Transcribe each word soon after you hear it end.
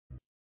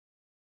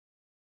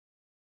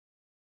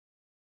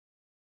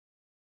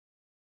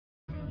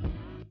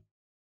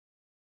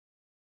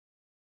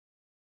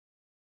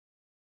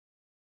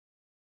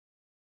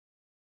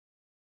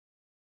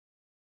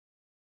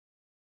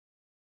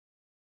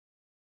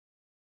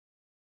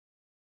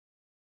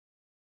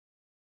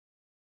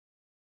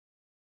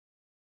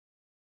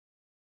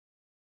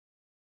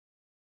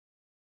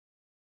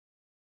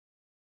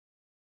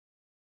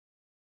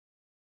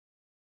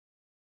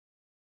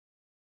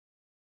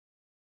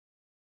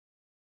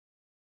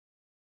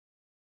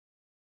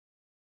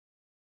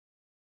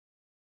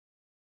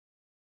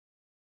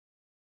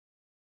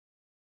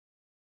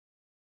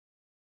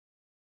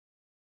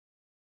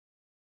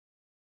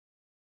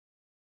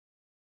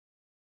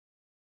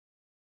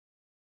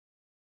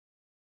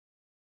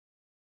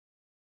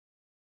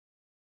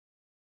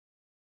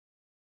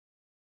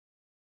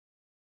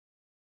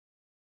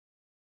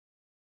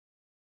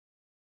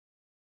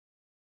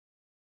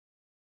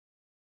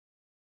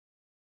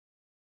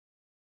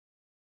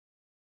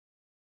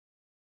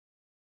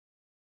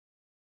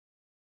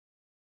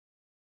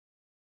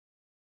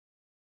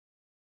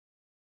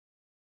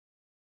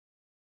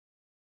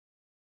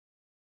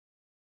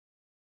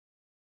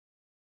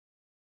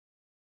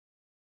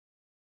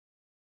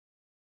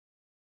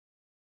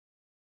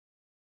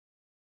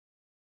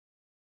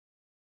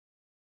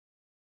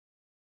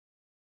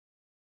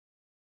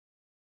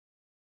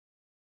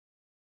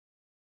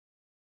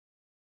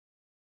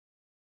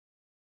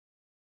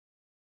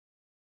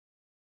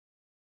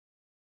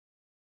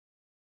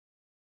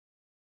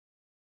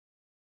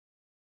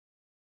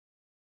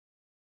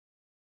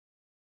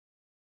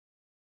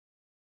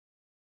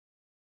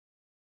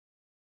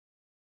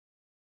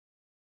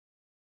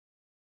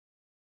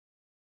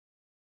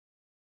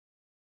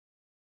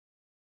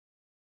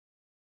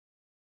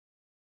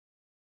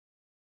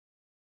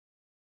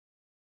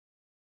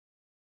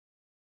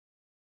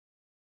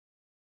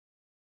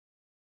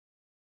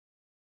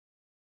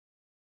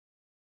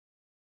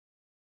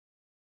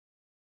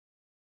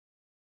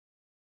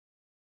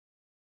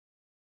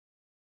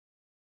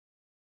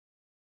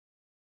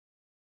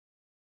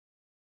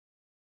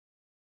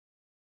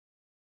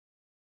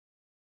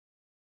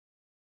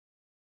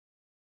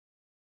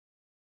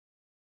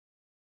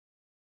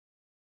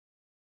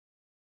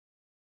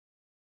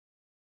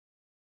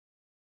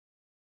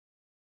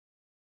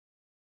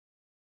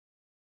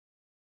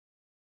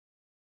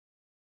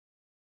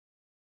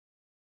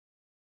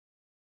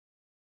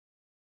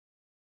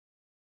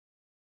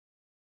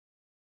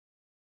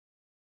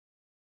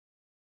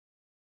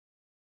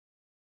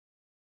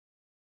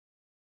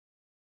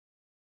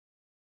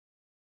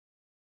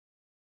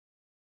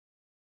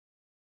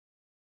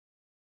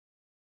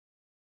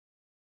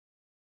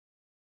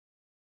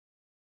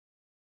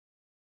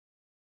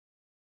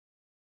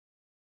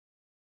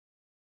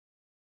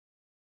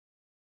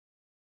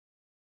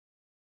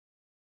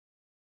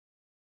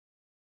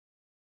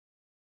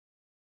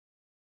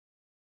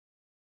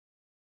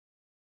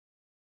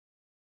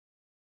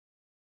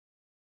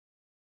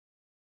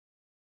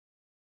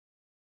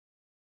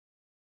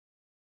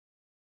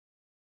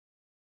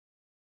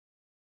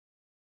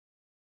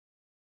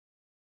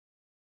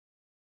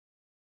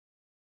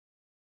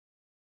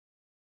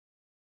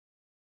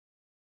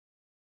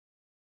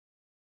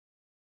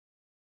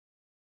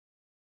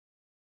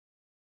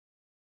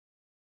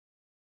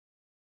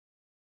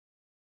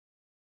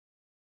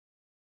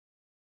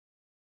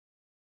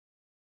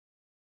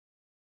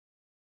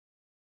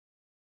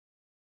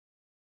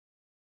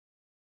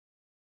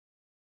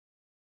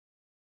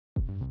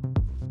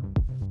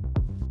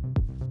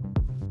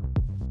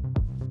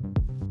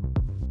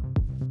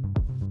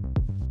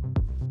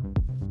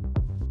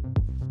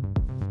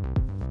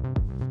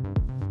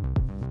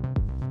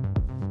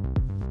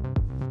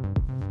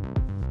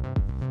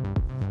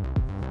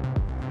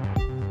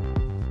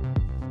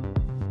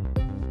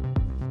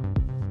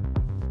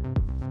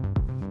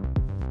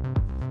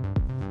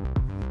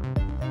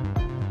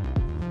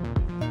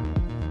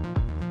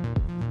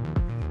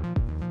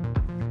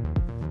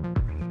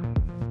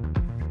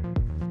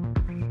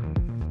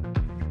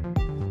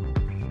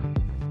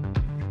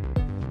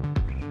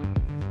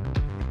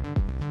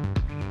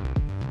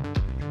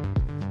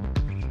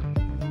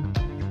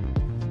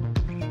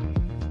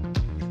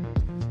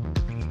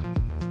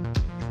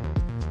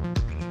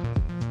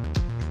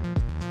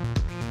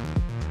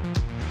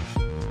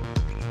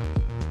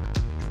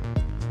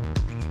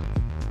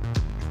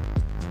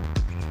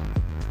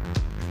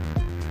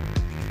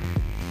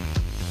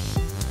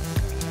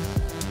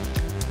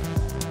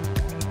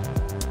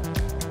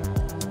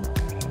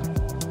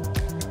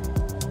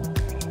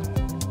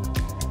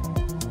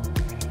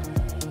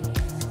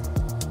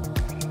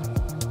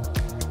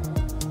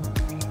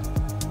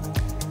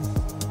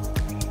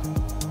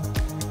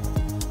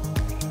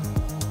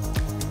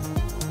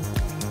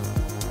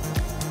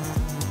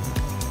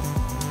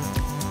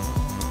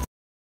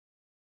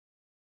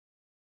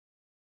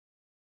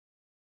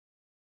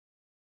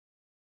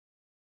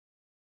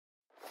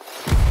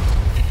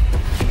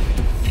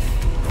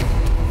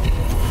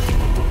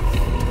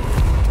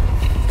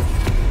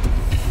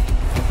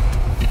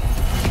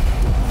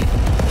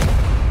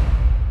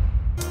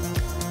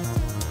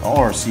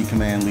RC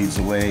Command leads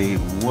the way.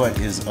 What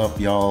is up,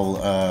 y'all?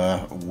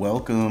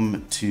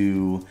 Welcome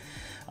to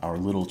our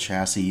little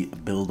chassis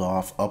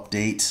build-off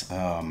update.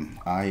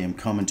 I am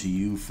coming to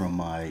you from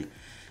my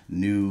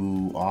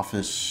new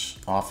office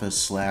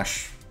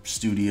slash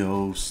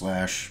studio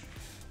slash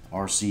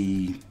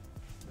RC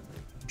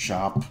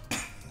shop.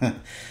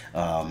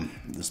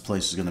 This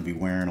place is going to be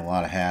wearing a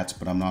lot of hats,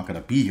 but I'm not going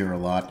to be here a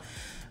lot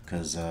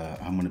because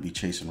I'm going to be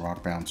chasing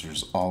rock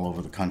bouncers all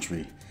over the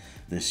country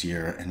this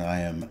year, and I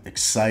am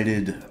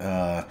excited.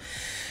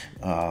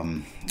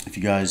 If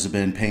you guys have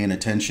been paying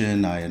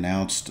attention, I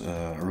announced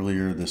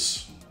earlier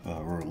this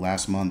or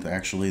last month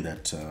actually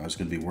that I was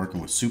going to be working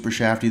with Super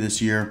Shafty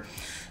this year.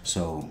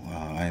 So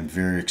I am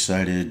very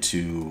excited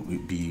to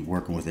be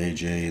working with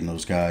AJ and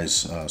those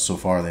guys. So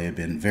far, they have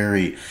been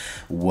very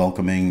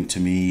welcoming to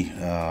me.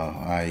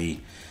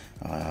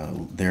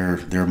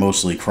 They're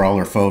mostly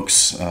crawler folks,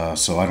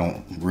 so I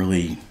don't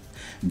really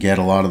get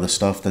a lot of the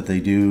stuff that they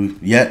do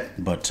yet,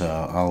 but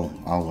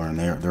I'll learn.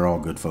 They're all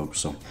good folks.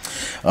 So,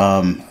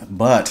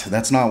 but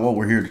that's not what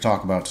we're here to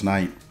talk about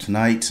tonight.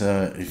 Tonight,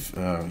 if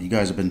you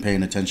guys have been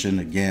paying attention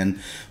again,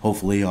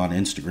 hopefully on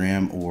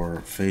Instagram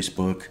or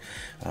Facebook,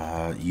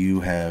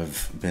 you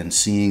have been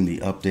seeing the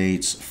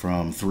updates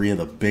from three of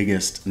the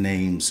biggest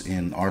names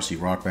in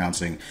RC rock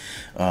bouncing.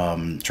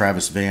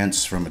 Travis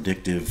Vance from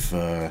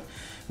Addictive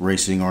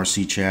Racing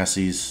RC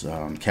Chassis,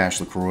 Cash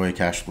LaCroix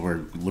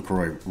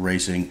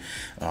Racing,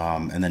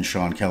 and then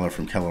Sean Keller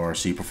from Keller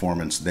RC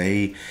Performance.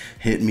 They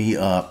hit me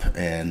up,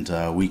 and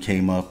we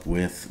came up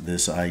with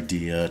this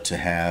idea to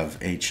have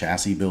a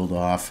chassis build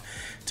off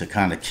to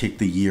kind of kick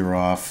the year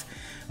off.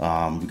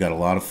 We've got a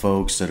lot of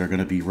folks that are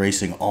going to be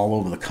racing all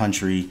over the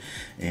country,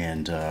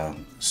 and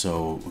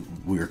so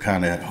we were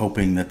kind of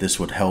hoping that this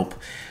would help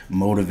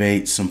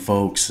motivate some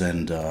folks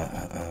and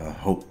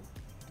hope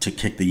to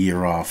kick the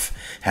year off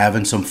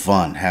having some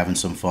fun.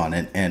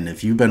 And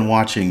if you've been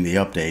watching the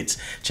updates,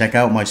 check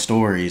out my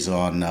stories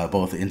on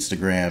both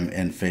Instagram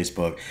and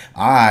Facebook.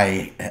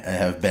 I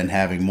have been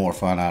having more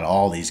fun out of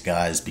all these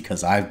guys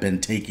because I've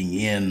been taking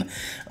in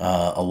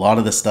a lot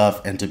of the stuff,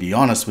 and to be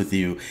honest with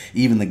you,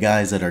 even the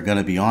guys that are going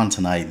to be on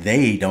tonight,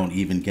 they don't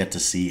even get to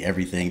see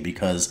everything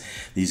because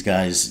these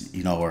guys,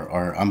 you know,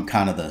 are I'm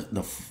kind of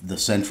the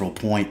central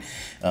point,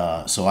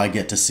 so I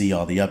get to see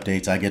all the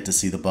updates. I get to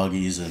see the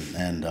buggies,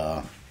 and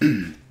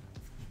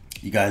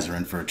you guys are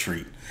in for a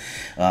treat.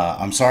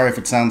 I'm sorry if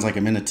it sounds like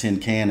I'm in a tin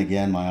can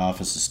again. My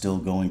office is still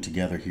going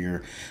together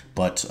here.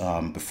 But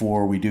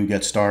before we do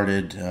get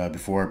started,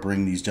 before I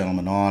bring these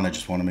gentlemen on, I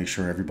just want to make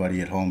sure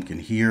everybody at home can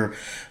hear.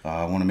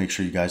 I want to make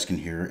sure you guys can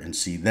hear and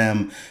see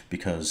them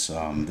because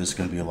this is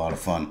going to be a lot of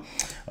fun.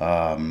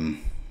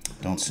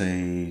 Don't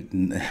say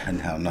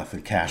now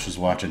nothing. Cash is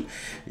watching.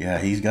 Yeah,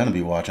 he's going to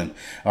be watching.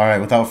 All right,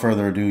 without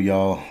further ado,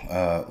 y'all,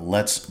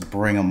 let's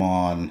bring them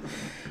on.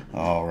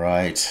 All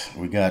right,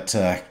 we got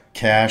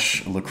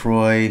Cash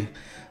LaCroix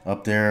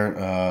up there,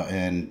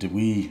 and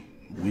we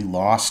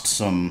lost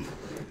some.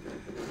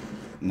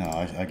 No,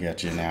 I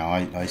get you now.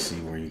 I see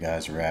where you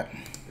guys are at.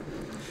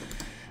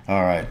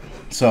 All right,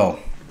 so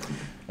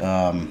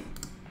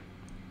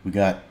we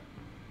got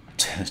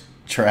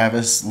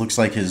Travis. Looks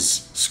like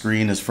his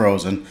screen is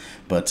frozen,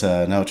 but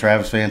no,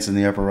 Travis Vance in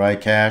the upper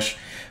right, Cash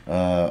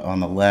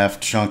on the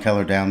left, Sean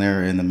Keller down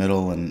there in the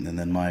middle, and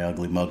then my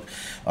ugly mug.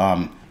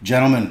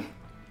 Gentlemen,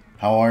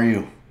 how are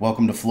you?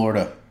 Welcome to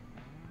Florida.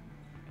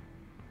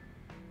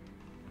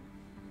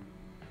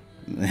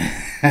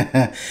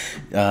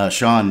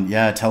 Sean,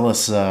 yeah, tell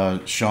us.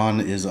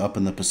 Sean is up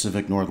in the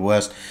Pacific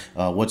Northwest.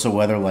 What's the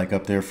weather like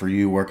up there for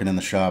you working in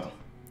the shop?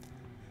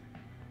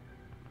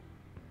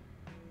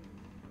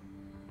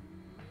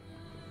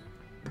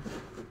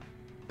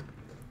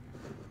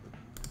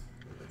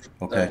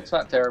 Okay. It's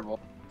not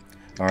terrible.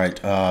 All right.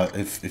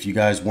 If you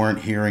guys weren't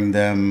hearing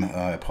them,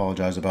 I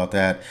apologize about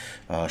that.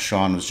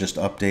 Sean was just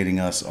updating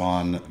us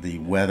on the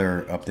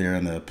weather up there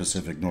in the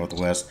Pacific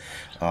Northwest.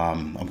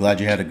 I'm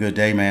glad you had a good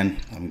day, man.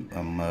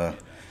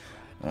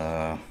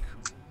 Oh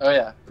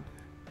yeah.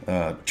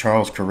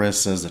 Charles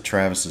Caris says that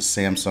Travis's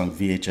Samsung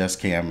VHS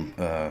cam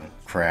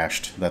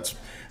crashed. That's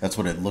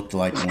what it looked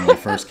like when we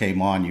first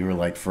came on. You were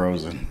like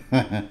frozen.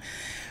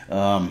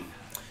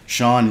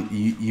 Sean,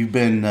 you've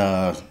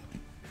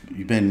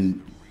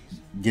been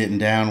getting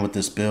down with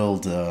this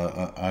build.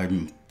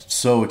 I'm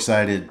so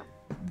excited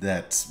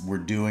that we're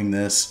doing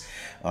this.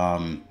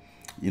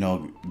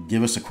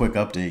 Give us a quick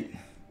update.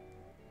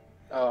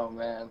 Oh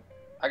man,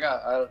 I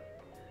don't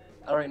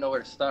even know where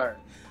to start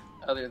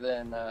other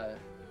than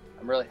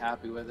I'm really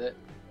happy with it.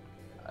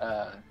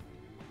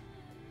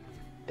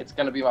 It's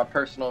gonna be my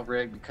personal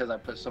rig because I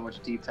put so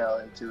much detail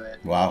into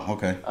it. Wow.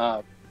 Okay.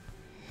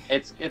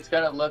 It's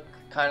gonna look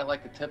kind of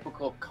like a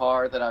typical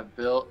car that I've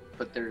built,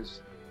 but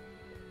there's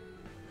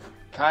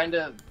kind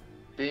of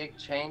big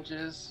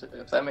changes,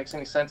 if that makes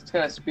any sense. It's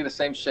going to be the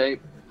same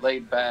shape,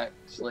 laid back,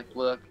 slick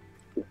look,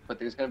 but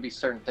there's going to be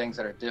certain things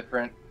that are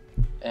different,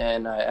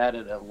 and I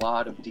added a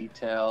lot of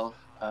detail.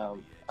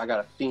 I got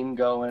a theme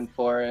going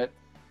for it,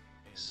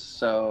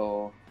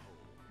 so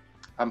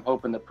I'm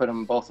hoping to put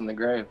them both in the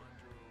grave.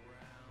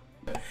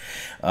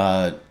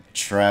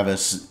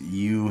 Travis,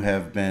 you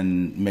have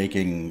been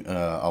making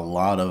a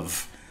lot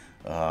of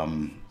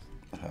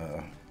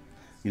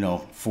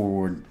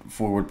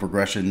forward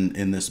progression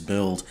in this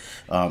build.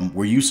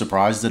 Were you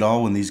surprised at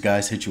all when these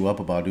guys hit you up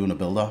about doing a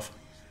build off?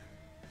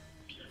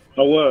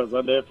 I was.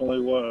 I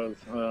definitely was.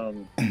 I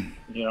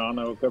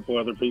know a couple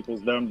other people's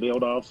done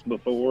build offs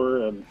before,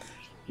 and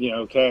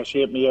Cash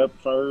hit me up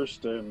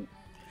first and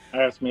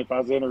asked me if I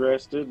was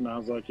interested, and I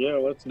was like, "Yeah,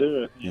 let's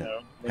do it."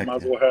 We might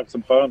as well have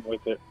some fun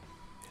with it.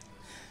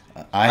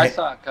 I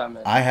saw it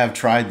coming. I have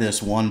tried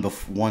this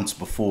once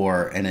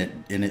before, and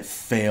it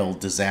failed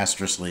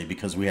disastrously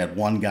because we had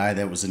one guy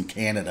that was in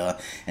Canada,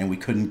 and we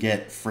couldn't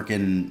get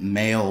freaking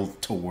mail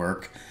to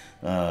work.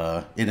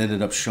 It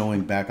ended up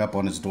showing back up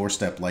on his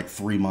doorstep like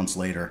 3 months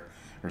later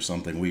or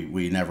something.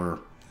 We never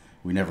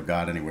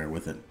got anywhere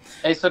with it.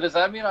 Hey, so does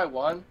that mean I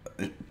won?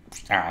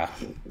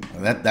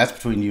 That's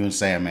between you and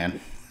Sam,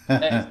 man.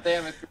 Hey,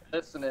 Sam, if you're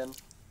listening,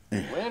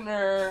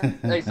 winner.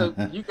 Hey, so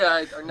you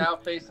guys are now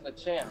facing a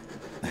champ.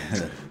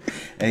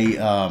 Hey,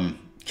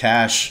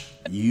 Cash,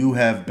 you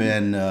have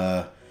been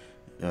up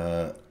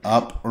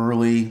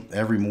early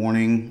every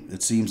morning.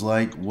 It seems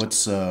like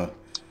what's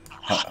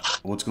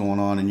going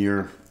on in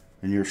your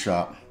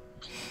shop?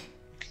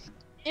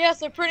 Yeah,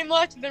 so pretty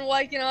much been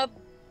waking up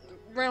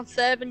around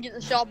 7, getting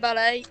the shop about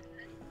 8,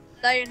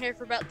 staying here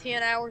for about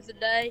 10 hours a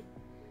day,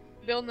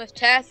 building this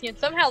chassis, and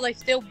somehow they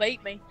still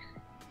beat me.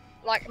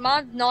 Like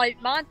mine's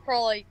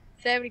probably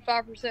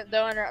 75%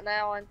 done right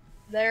now, and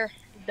they're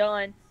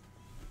done.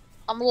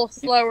 I'm a little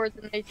slower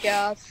than these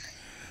guys.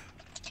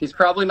 He's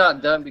probably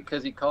not done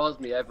because he calls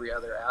me every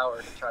other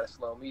hour to try to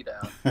slow me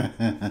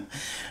down.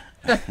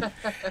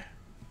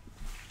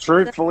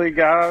 Truthfully,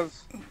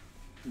 guys,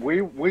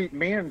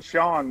 me and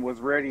Sean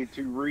was ready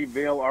to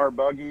reveal our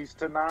buggies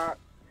tonight.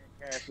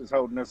 Cash is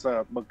holding us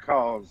up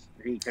because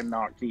he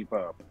cannot keep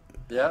up.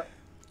 Yep.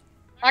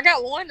 I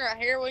got one right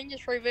here. We can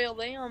just reveal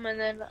them, and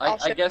then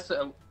I guess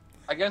a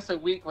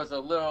week was a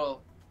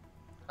little.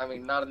 I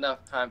mean, not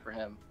enough time for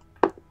him.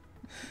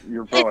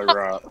 You're probably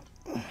right.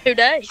 2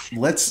 days.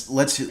 Let's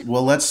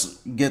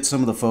get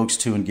some of the folks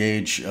to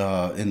engage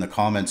in the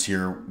comments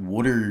here.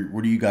 What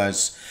are you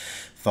guys'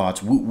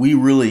 thoughts? We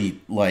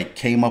really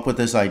came up with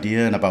this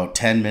idea in about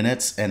 10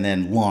 minutes and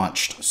then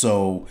launched.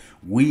 So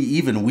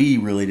we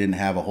really didn't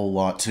have a whole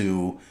lot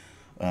to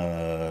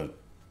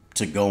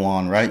go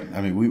on, right?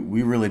 I mean,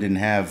 we really didn't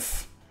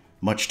have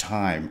much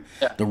time.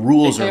 Yeah. The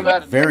rules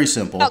are very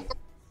simple.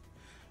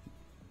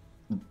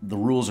 The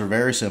rules are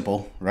very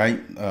simple,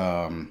 right?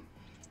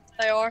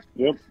 They are.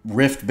 Yep.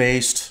 Rift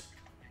based,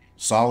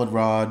 solid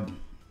rod.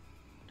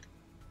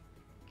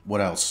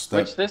 What else?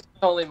 Which this is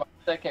only my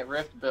second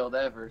Rift build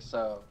ever,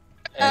 so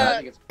and I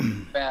think it's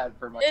bad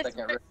for my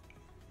second Rift.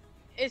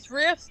 It's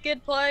Rift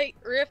skid plate,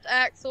 Rift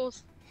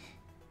axles,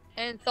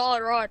 and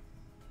solid rod.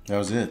 That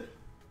was it.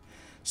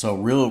 So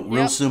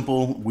real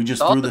simple. We just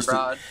Solid threw this.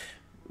 rod.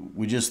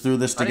 We just threw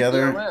this I didn't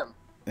together. do a rim.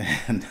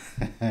 And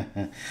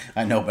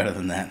I know better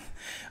than that.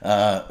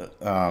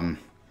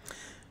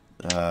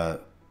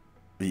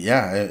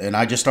 Yeah, and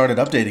I just started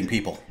updating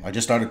people. I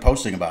just started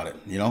posting about it,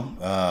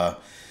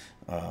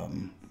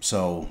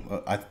 So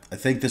I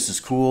think this is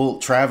cool.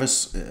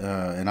 Travis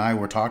and I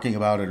were talking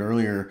about it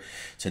earlier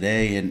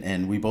today,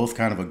 and we both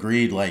kind of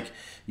agreed,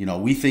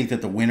 we think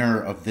that the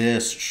winner of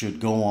this should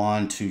go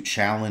on to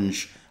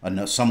challenge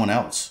someone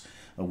else,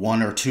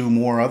 one or two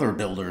more other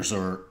builders,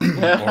 or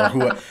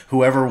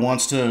whoever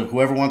wants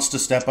to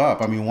step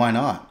up. I mean, why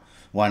not?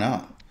 Why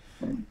not?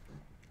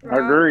 I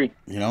agree.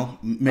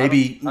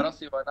 Maybe I don't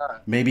see why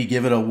not. Maybe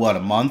give it a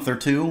month or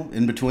two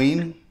in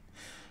between.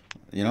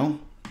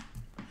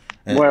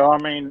 Well, I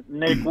mean,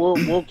 Nick,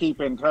 we'll keep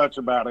in touch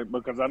about it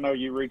because I know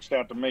you reached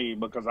out to me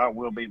because I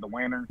will be the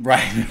winner.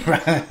 Right.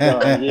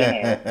 So, I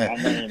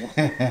mean.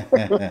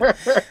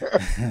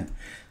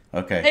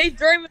 Okay. He's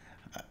dreaming.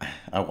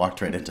 I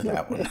walked right into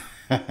that one.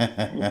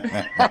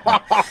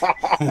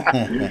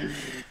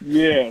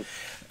 Yes.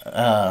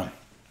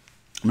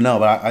 No,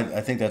 but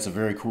I think that's a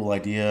very cool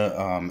idea.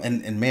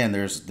 And man,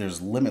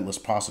 there's limitless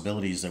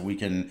possibilities that we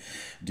can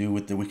do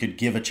with we could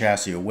give a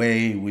chassis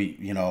away.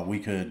 We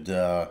could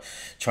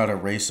try to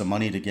raise some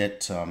money to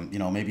get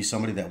maybe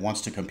somebody that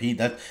wants to compete.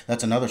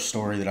 That's another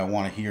story that I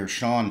want to hear.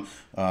 Sean,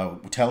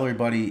 tell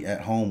everybody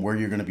at home where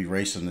you're going to be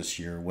racing this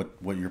year.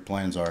 What your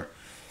plans are.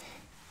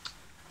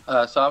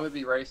 So I'm gonna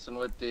be racing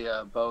with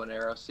the Bow and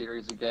Arrow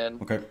series again.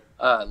 Okay.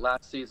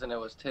 Last season it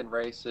was 10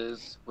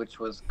 races, which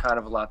was kind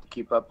of a lot to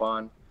keep up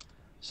on.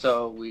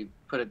 So we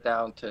put it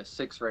down to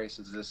 6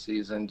 races this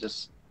season,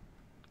 just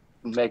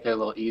make it a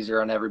little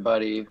easier on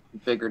everybody,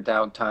 bigger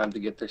downtime to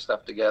get their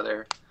stuff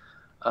together.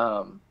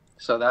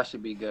 So that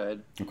should be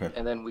good. Okay.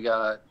 And then we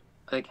got,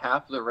 I think,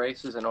 half the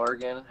races in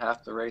Oregon,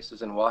 half the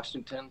races in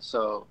Washington.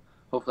 So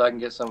hopefully I can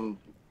get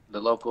the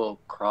local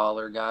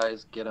crawler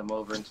guys, get them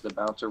over into the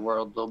bouncer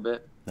world a little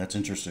bit. That's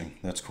interesting.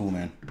 That's cool,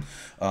 man.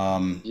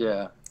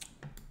 Yeah.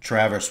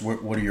 Travis,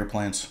 what are your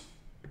plans?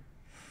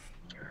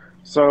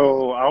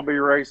 So I'll be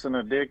racing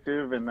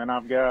Addictive, and then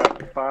I've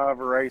got 5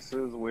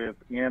 races with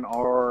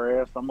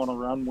NRRS I'm going to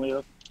run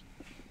with.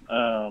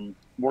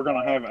 We're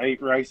going to have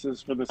 8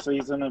 races for the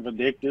season of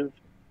Addictive.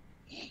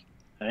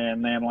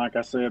 And then, like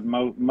I said,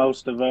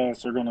 most of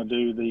us are going to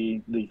do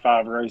the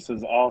 5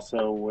 races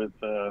also with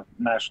the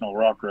National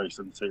Rock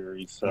Racing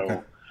Series. So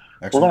Okay.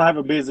 we're going Excellent. to have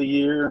a busy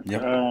year.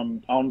 Yep.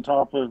 On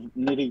top of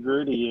Nitty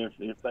Gritty,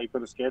 if they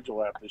put a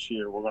schedule out this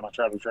year, we're going to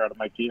try to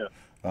make it.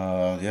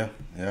 Yeah.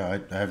 I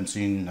haven't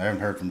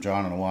heard from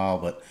John in a while,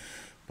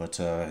 but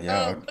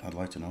yeah, I'd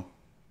like to know.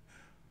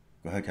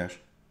 Go ahead, Cash.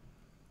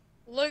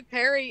 Luke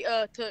Perry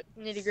took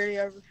Nitty Gritty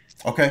over.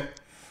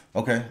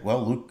 Okay.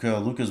 Well,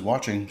 Luke is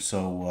watching,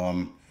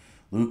 so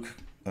Luke,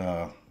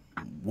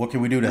 what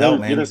can we do to help,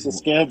 man? Get us a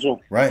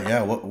schedule. Right?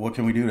 Yeah. What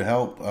can we do to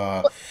help?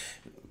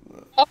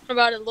 Talking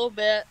about it a little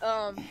bit.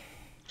 Trying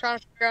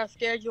to figure out a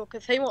schedule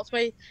because he wants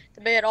me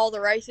to be at all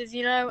the races,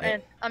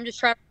 and I'm just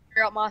trying to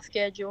figure out my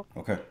schedule.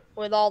 Okay.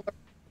 With all the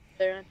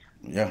doing.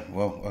 Yeah.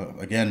 Well,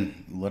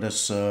 again, let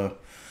us know,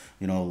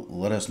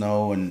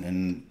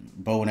 and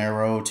Bow and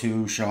Arrow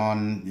too,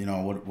 Sean.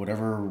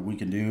 Whatever we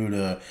can do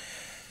to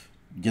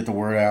get the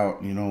word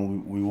out. We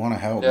want to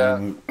help. Yeah.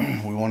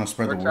 Man. We want to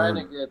spread the word.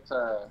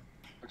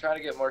 We're trying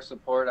to get more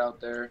support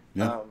out there.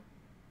 Yeah.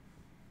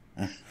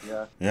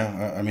 Yeah.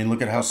 Yeah, I mean,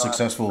 look at how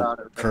successful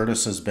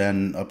Curtis has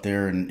been up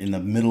there in the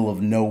middle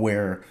of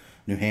nowhere,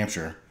 New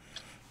Hampshire.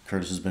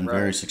 Curtis has been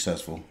very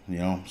successful,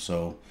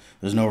 so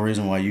there's no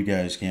reason why you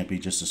guys can't be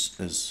just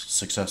as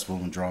successful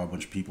and draw a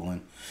bunch of people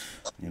in,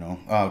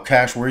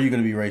 Cash, where are you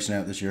going to be racing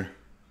at this year?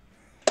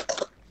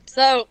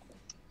 So,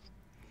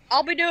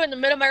 I'll be doing the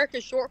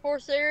Mid-America Short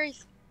Course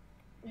Series,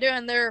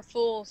 doing their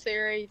full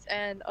series,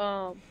 and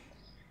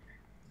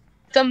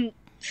some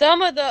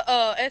of the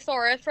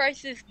SRS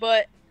races,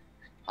 but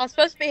I'm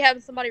supposed to be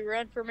having somebody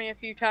run for me a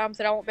few times,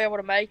 and I won't be able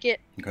to make it.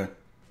 Okay.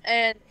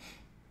 And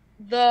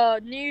the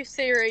new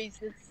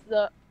series is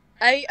the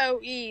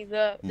AOE,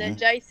 that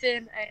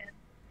Jason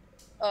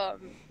and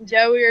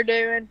Joey are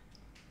doing.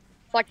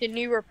 It's like the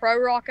newer Pro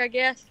Rock, I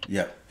guess.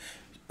 Yeah.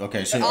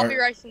 Okay, so I'll be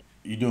racing.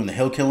 You doing the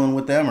hill killing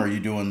with them, or are you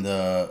doing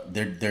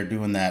they're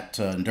doing that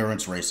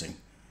endurance racing,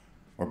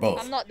 or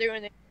both? I'm not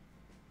doing it.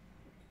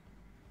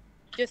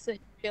 Just the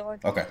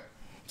killing. Okay.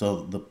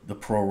 So the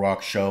Pro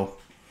Rock show.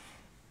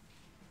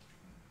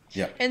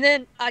 Yeah. And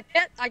then I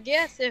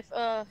guess if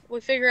we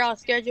figure out a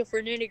schedule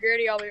for Nitty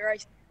Gritty, I'll be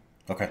racing.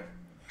 Okay.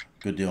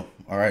 Good deal.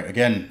 All right.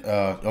 Again,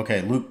 okay.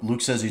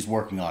 Luke says he's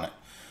working on it.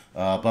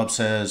 Bub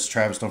says,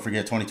 Travis, don't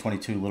forget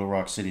 2022 Little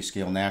Rock City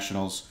Scale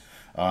Nationals.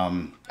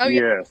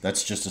 Yes.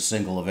 That's just a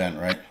single event,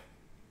 right?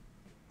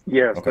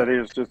 Yes, Okay. that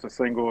is just a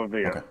single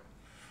event.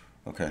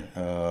 Okay.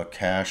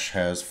 Cash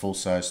has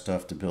full-size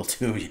stuff to build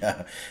too.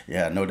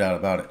 Yeah, no doubt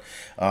about it.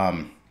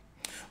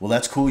 Well,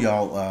 that's cool,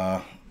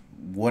 y'all.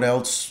 What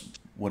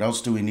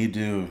else do we need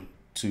to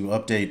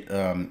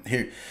update?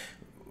 Here,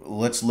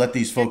 let's let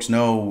these folks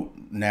know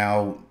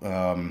now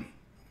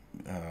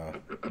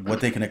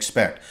what they can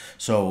expect.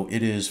 So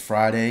it is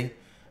Friday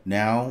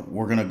now.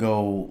 We're going to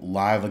go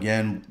live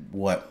again.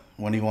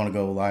 When do you want to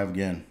go live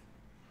again?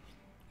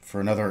 For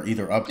another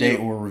either update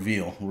or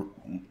reveal.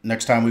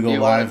 Next time we go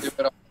live. Do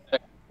it on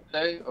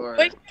Tuesday, or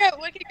We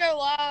could go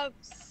live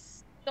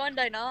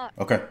Sunday night.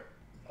 Okay.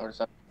 or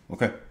something.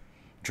 Okay.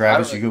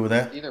 Travis, you good with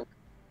that? Either.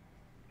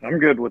 I'm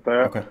good with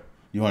that. Okay.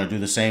 You want to do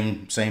the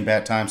same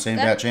bat time, same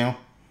bat channel?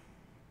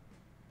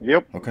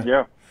 Yep. Okay.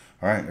 Yeah.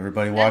 All right,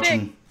 everybody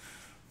watching.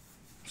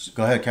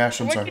 Go ahead,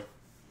 Cash. I'm sorry.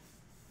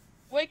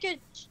 You could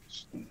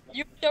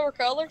show her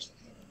colors.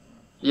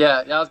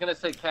 Yeah, I was gonna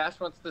say Cash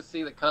wants to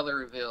see the color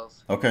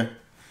reveals. Okay.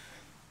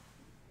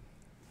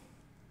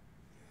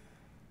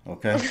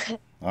 Okay.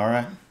 All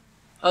right.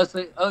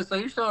 So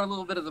you're showing a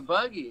little bit of the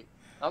buggy.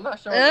 I'm not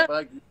showing the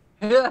buggy.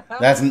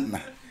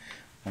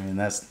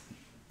 That's.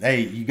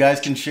 Hey, you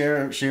guys can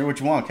share what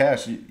you want,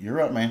 Cash.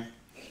 You're up, man.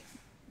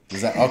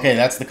 Is that okay?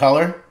 That's the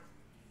color.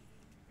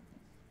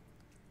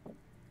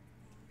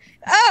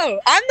 Oh,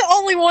 I'm the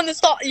only one that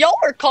saw. Y'all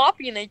are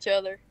copying each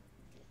other.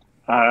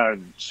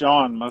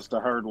 Sean must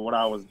have heard what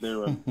I was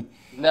doing.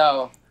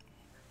 No.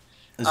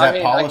 Is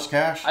that polished,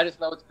 Cash? I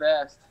just know it's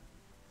best.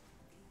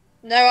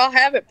 No, I'll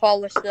have it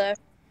polished though.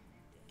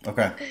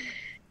 Okay.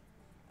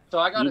 So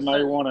I got. You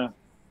may want to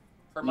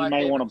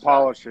shot.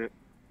 polish it.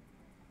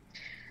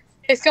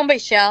 It's gonna be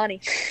shiny.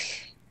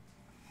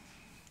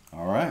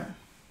 All right.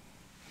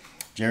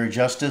 Jerry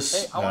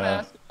Justice. Hey, I want to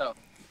ask you though.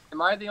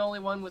 Am I the only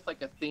one with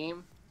like a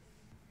theme?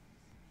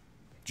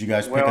 Did you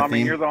guys pick Well, a I mean,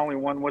 theme? you're the only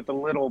one with the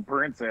little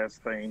princess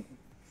thing.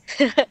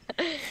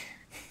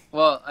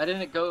 Well, I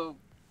didn't go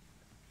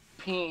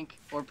pink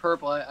or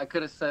purple. I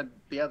could have said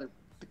the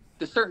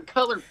certain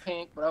colored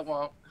pink, but I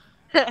won't.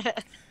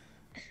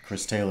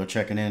 Chris Taylor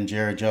checking in.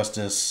 Jerry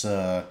Justice,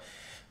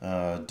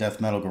 Death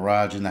Metal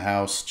Garage in the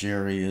house.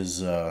 Jerry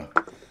is a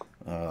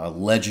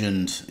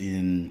legend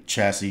in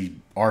chassis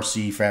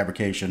RC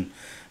fabrication.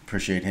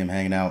 Appreciate him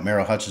hanging out.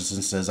 Merrill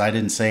Hutchinson says, I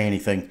didn't say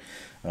anything.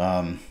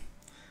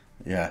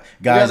 Yeah, Yeah,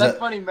 guys. that's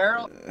funny.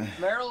 Merrill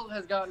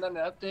has gotten an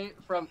update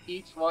from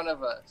each one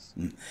of us.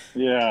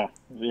 Yeah,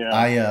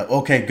 yeah.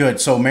 Okay, good.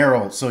 So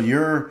Merrill, so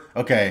you're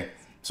okay.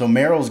 So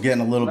Merrill's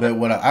getting a little bit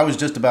what I was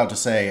just about to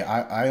say.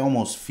 I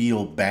almost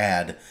feel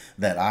bad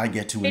that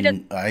He does.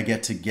 I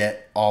get to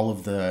get all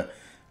of the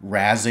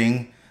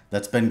razzing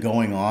that's been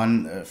going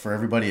on for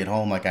everybody at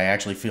home. Like I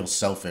actually feel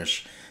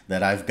selfish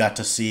that I've got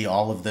to see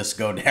all of this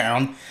go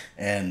down.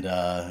 And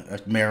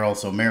Merrill,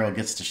 so Merrill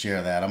gets to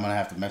share that. I'm gonna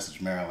have to message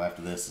Merrill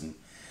after this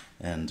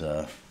and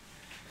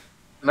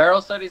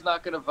Merrill said he's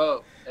not going to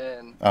vote,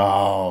 and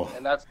oh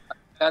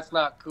that's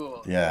not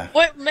cool. yeah.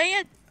 Wait, me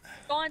and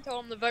Sean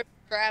told him to vote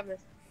for Travis.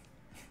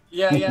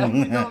 Yeah, we told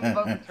him to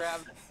vote for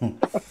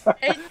Travis.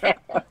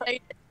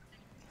 Hey,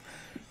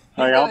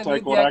 He's I'll gonna take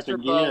need what the I extra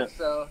can vote, get.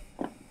 So.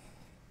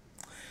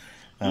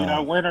 You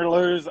know, win or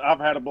lose, I've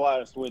had a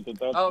blast with it.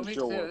 That's Oh, for me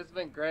sure. too. It's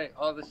been great.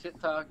 All the shit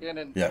talking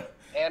and Yeah.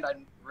 I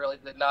really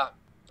did not.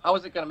 I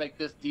wasn't gonna make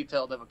this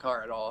detailed of a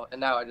car at all, and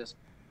now I just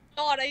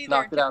Not either.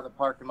 knocked it out of the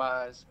park in my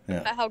eyes. Yeah.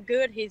 About how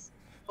good he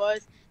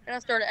was, and I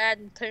started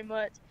adding too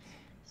much,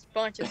 just a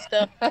bunch of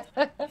stuff.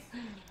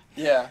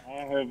 Yeah. I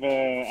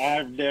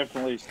have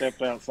definitely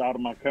stepped outside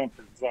of my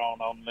comfort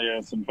zone on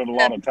this and put a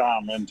lot of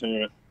time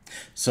into it.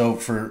 So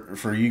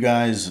for you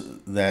guys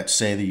that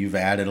say that you've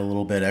added a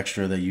little bit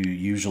extra that you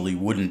usually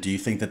wouldn't, do you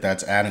think that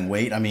that's adding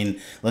weight? I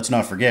mean, let's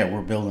not forget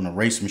we're building a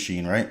race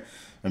machine, right?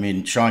 I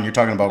mean, Sean, you're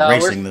talking about No,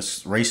 racing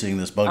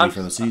this buggy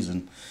for the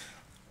season.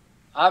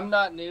 I'm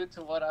not new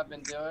to what I've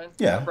been doing.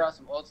 Yeah. I brought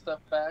some old stuff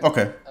back.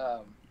 Okay.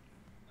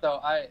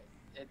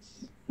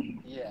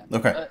 Yeah.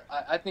 Okay.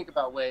 I think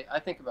about weight.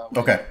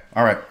 Okay.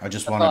 All right. I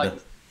just That's all wanted to.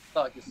 that's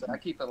all I can say. I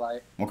keep it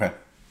light. Okay.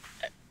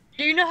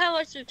 Do you know how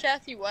much your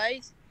chassis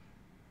weighs?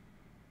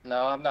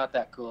 No, I'm not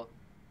that cool.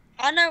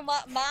 I know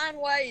mine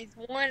weighs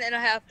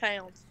 1.5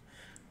 pounds.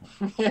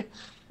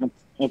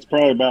 That's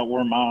probably about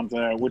where mine's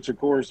at, which, of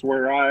course,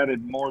 where I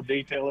added more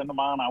detail into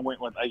mine, I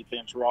went with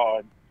 1/8-inch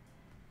rod.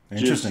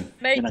 Interesting.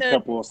 Me In a too.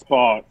 couple of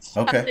spots.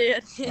 I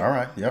Okay. did. All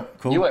right. Yep.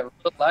 Cool. You went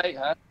real light,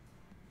 huh?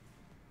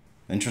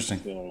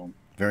 Interesting. So,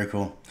 Very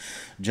cool.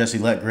 Jesse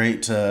Lett,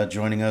 great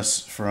joining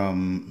us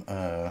from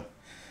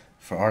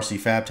for RC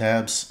Fab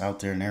Tabs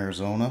out there in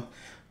Arizona.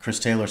 Chris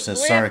Taylor says,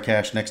 Well, "Sorry,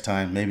 Cash. Next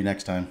time. Maybe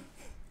next time."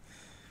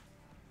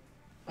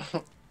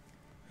 Do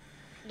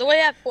we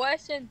have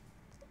questions?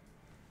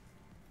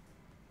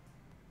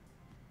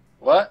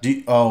 What?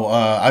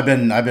 I've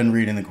been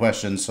reading the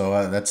questions,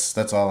 so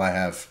that's all I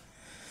have.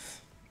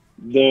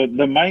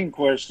 the main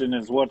question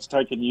is what's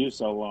taking you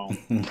so long?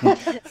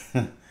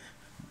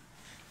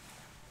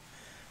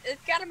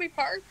 It's got to be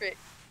perfect.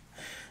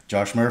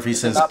 Josh Murphy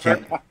says,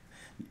 not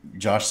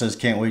Josh says,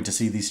 can't wait to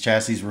see these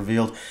chassis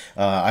revealed.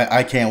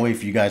 I can't wait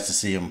for you guys to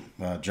see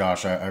them,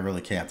 Josh. I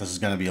really can't. This is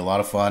going to be a lot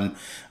of fun.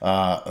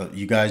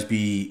 You guys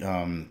be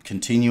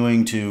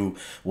continuing to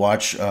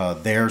watch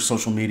their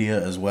social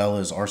media as well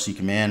as RC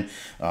Command.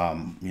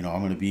 I'm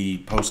going to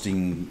be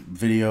posting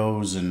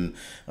videos and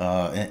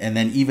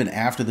then even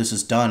after this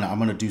is done, I'm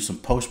going to do some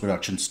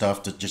post-production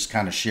stuff to just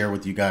kind of share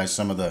with you guys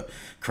some of the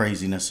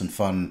craziness and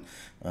fun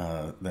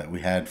that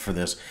we had for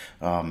this.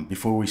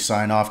 Before we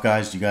sign off,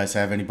 guys, do you guys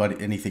have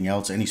anything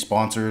else? Any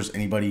sponsors?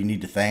 Anybody you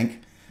need to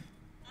thank?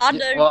 I do.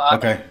 Well,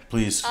 Okay,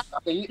 please.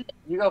 okay,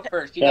 you go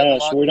first. You got the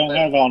Gosh, we don't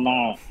have all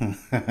night.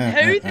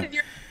 Who's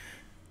your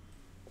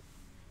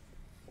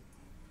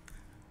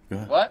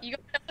What? you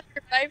gonna tell us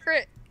your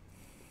favorite?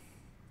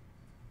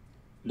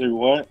 Do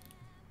what?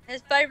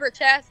 His favorite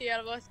chassis out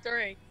of us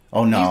three.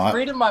 Oh no, He's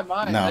reading my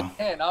mind. no.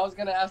 Again, I was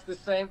gonna ask the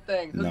same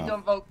thing. Who's No.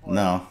 gonna vote for?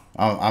 no.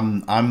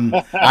 I'm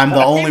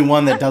the only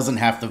one that doesn't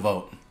have to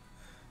vote.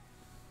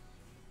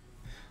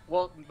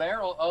 Well,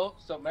 Merrill. Oh,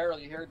 so Merrill,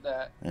 you heard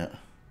that? Yeah,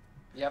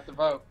 You have to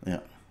vote. yeah.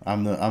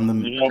 I'm the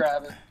Yep.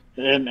 Travis.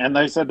 And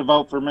they said to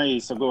vote for me,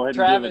 so go ahead and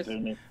Travis. give it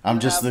to me.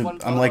 I'm just have the one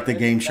I'm vote like the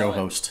already, game you show know it.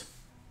 host.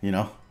 You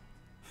know.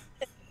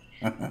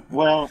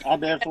 Well, I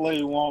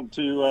definitely want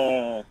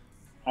to.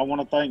 I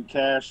want to thank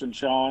Cash and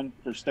Sean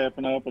for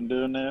stepping up and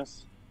doing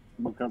this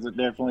because it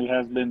definitely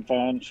has been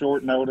fun,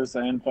 short notice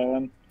and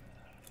fun.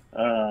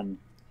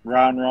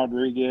 Ryan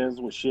Rodriguez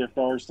with Shift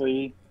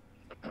RC.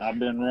 I've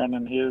been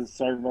running his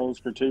servos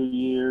for 2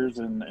 years,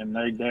 and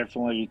they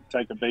definitely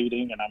take a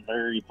beating, and I'm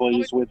very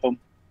pleased with them.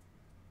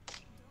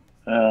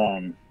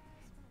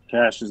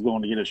 Cash is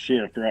going to get a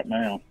shift right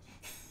now.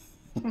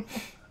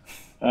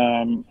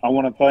 I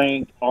want to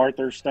thank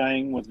Arthur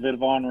Stang with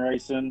Vidavon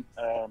Racing.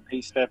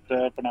 He stepped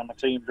up, and I'm a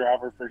team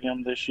driver for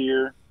him this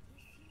year.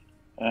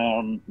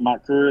 My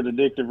crew at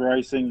Addictive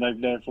Racing, they've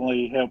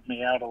definitely helped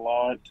me out a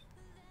lot.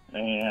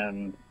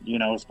 And,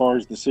 as far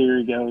as the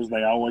series goes,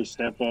 they always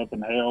step up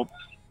and help.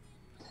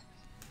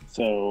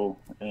 So,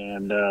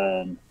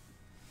 and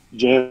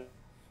Jesse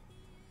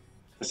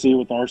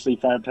with RC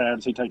Fab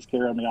Tabs, he takes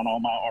care of me on all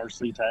my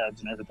RC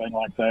tabs and everything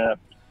like that.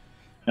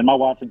 And my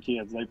wife and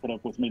kids, they put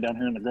up with me down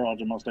here in the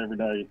garage almost every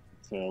day.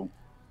 So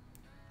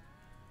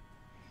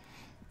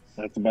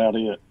that's about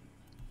it.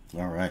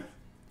 All right.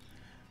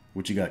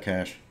 What you got,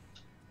 Cash?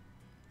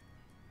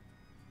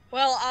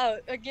 Well,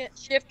 again,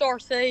 Shift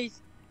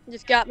RC's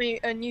Just got me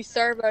a new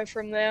servo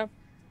from them.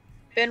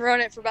 Been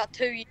running it for about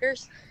 2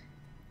 years.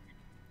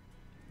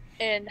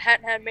 And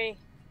hadn't had me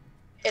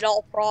at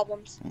all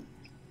problems.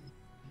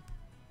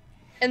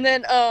 And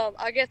then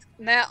I guess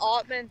Matt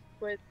Ottman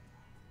with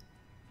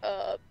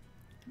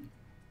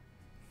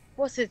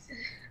what's it?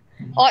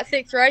 Ot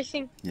 6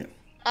 Racing. Yeah.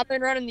 I've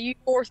been running the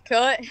U-Force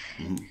cut.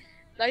 Mm-hmm.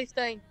 These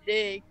things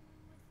dig.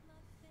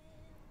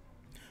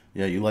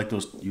 Yeah, you like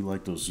those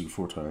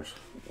U4 tires.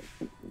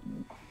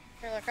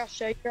 Here, like I'll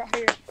show you right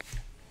here.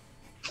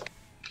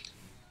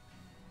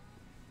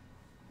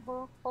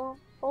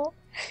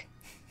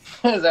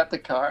 Is that the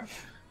car?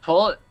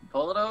 Pull it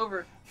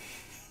over.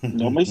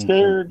 Don't be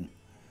scared.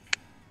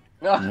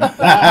 He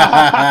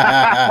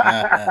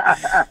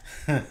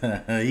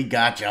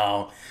got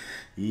y'all.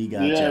 He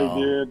got y'all.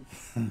 He did.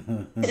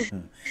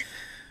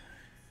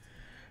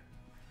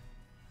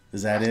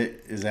 Is that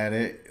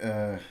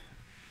it,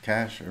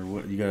 Cash? Or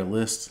what? You got a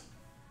list?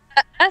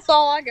 That's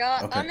all I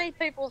got. Okay. I need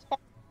people's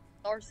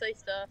RC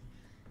stuff.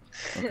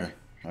 Okay,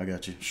 I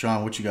got you.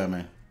 Sean, what you got,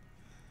 man?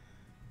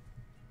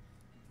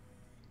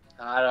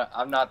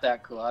 I'm not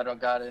that cool. I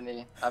don't got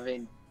any. I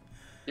mean,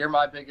 you're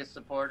my biggest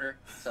supporter,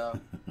 so,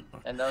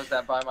 and those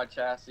that buy my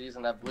chassis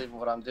and that believe in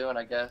what I'm doing,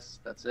 I guess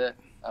that's it.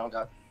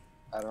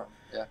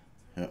 Yeah.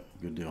 Yeah,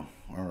 good deal.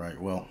 All right,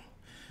 well,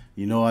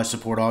 you know I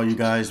support all you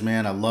guys,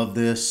 man. I love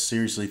this.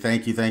 Seriously,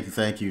 thank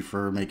you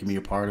for making me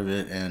a part of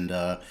it, and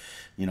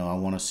you know I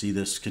want to see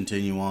this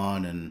continue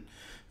on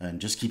and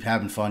just keep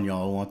having fun,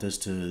 y'all. I want this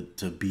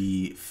to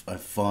be a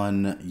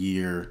fun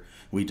year.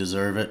 We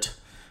deserve it.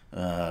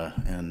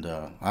 And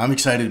I'm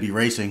excited to be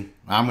racing.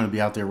 I'm going to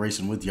be out there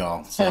racing with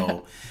y'all.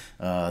 So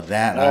I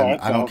don't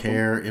awesome.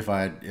 care if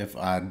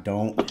I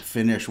don't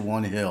finish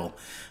one hill.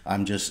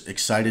 I'm just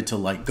excited to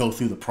like go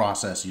through the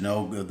process. You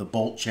know, the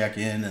bolt check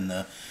in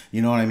and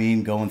you know what I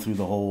mean, going through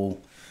the whole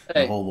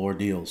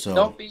ordeal. So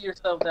don't beat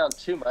yourself down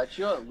too much.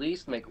 You'll at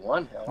least make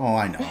one hill. Oh,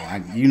 I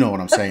know. You know what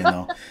I'm saying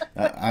though.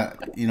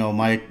 You know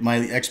my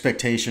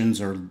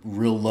expectations are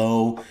real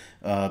low.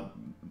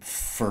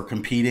 For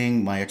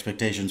competing, my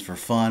expectations for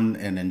fun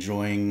and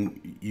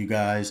enjoying you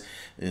guys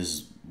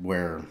is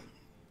where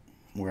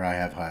I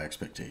have high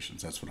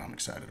expectations. That's what I'm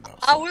excited about.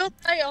 I will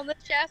say on the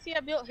chassis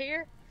I built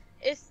here,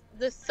 it's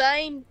the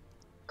same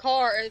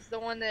car as the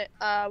one that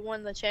I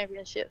won the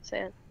championships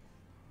in.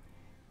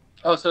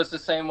 Oh, so it's the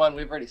same one.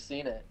 We've already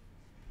seen it.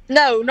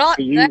 No, not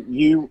that.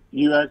 You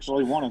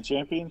actually won a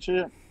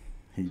championship?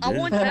 He did. I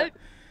won two.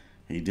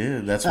 He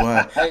did. That's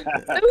why. Hey,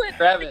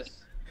 Travis,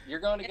 you're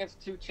going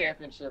against 2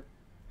 championship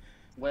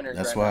winners.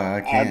 That's right why now.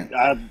 I can't.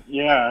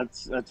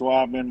 That's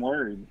why I've been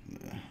worried.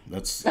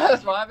 That's why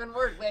I've been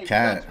worried. Wait,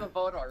 Cat. you got to a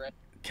vote already.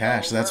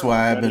 Cash. Oh, That's wow.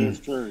 why I've That been. is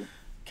true.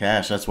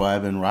 Cash. That's why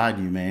I've been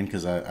riding you, man.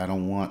 Because I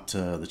don't want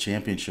the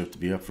championship to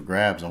be up for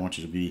grabs. I want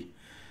you to be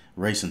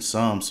racing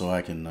some so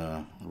I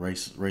can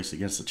race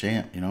against the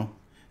champ. You know,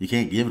 you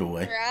can't give it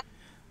away. Right.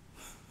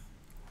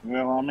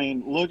 Well, I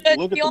mean, look at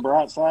the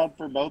bright side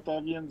for both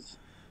of you.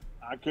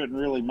 I couldn't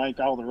really make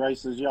all the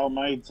races y'all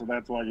made, so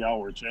that's why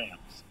y'all were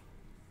champs.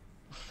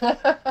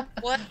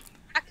 What?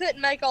 I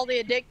couldn't make all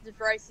the addictive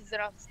races,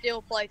 and I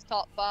still placed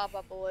top 5,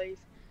 I believe.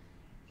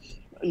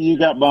 You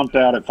got bumped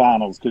out at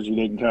finals because you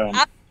didn't come.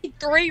 I did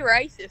 3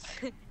 races.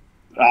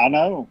 I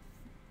know.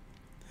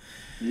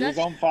 You was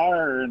on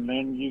fire, and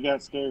then you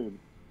got scared.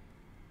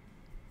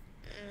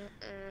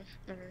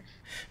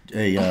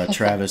 Hey,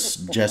 Travis.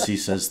 Jesse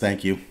says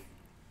thank you.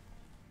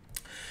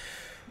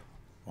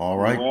 All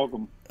right. You're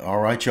welcome. All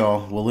right,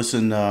 y'all. Well,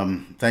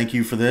 listen, thank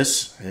you for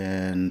this,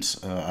 and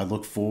I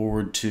look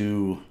forward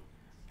to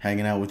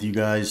hanging out with you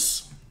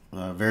guys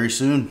very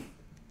soon.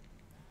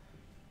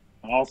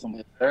 Awesome.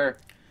 Yes, sir.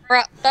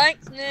 Right.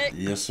 Thanks, Nick.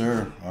 Yes,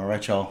 sir. All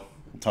right, y'all.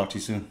 Talk to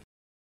you soon.